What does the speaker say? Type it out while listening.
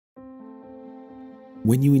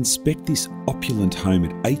When you inspect this opulent home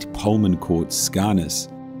at 8 Pohlman Court,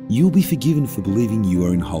 Scarness, you'll be forgiven for believing you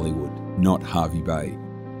are in Hollywood, not Harvey Bay.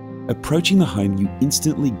 Approaching the home, you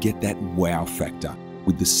instantly get that wow factor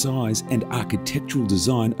with the size and architectural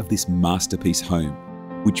design of this masterpiece home,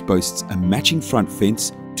 which boasts a matching front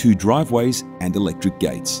fence, 2 driveways and electric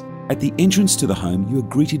gates. At the entrance to the home, you are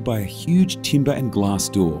greeted by a huge timber and glass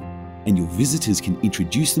door, and your visitors can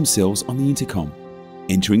introduce themselves on the intercom.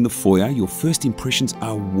 Entering the foyer, your first impressions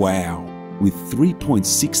are wow, with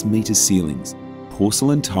 3.6 metre ceilings,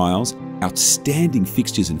 porcelain tiles, outstanding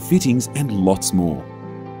fixtures and fittings, and lots more.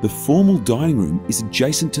 The formal dining room is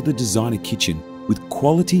adjacent to the designer kitchen with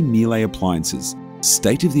quality Miele appliances,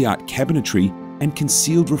 state-of-the-art cabinetry, and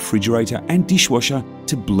concealed refrigerator and dishwasher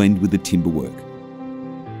to blend with the timberwork.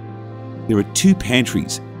 There are 2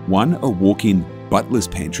 pantries, one a walk-in butler's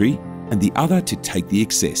pantry and the other to take the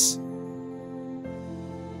excess.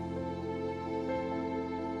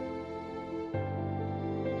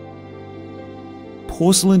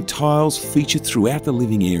 Porcelain tiles feature throughout the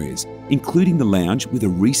living areas, including the lounge with a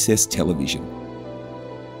recessed television.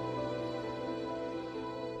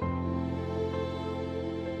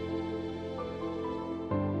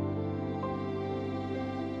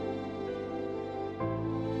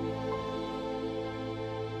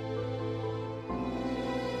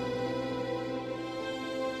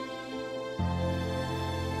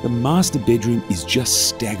 The master bedroom is just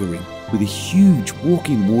staggering, with a huge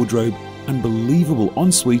walk-in wardrobe, unbelievable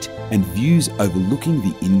ensuite, and views overlooking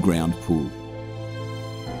the in-ground pool.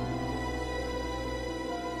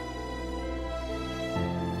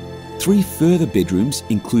 Three further bedrooms,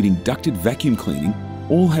 including ducted vacuum cleaning,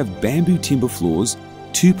 all have bamboo timber floors,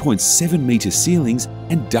 2.7 metre ceilings,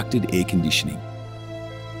 and ducted air conditioning.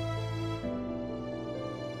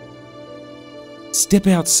 Step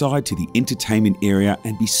outside to the entertainment area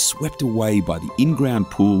and be swept away by the in-ground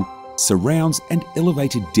pool, surrounds, and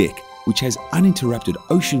elevated deck, which has uninterrupted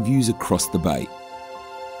ocean views across the bay.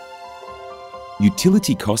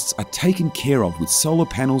 Utility costs are taken care of with solar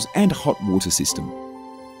panels and hot water system.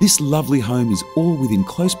 This lovely home is all within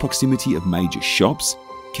close proximity of major shops,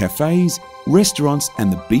 cafes, restaurants,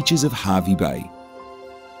 and the beaches of Harvey Bay.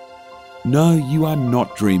 No, you are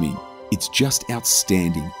not dreaming. It's just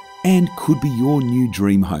outstanding and could be your new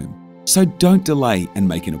dream home. So don't delay and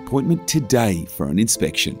make an appointment today for an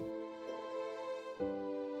inspection.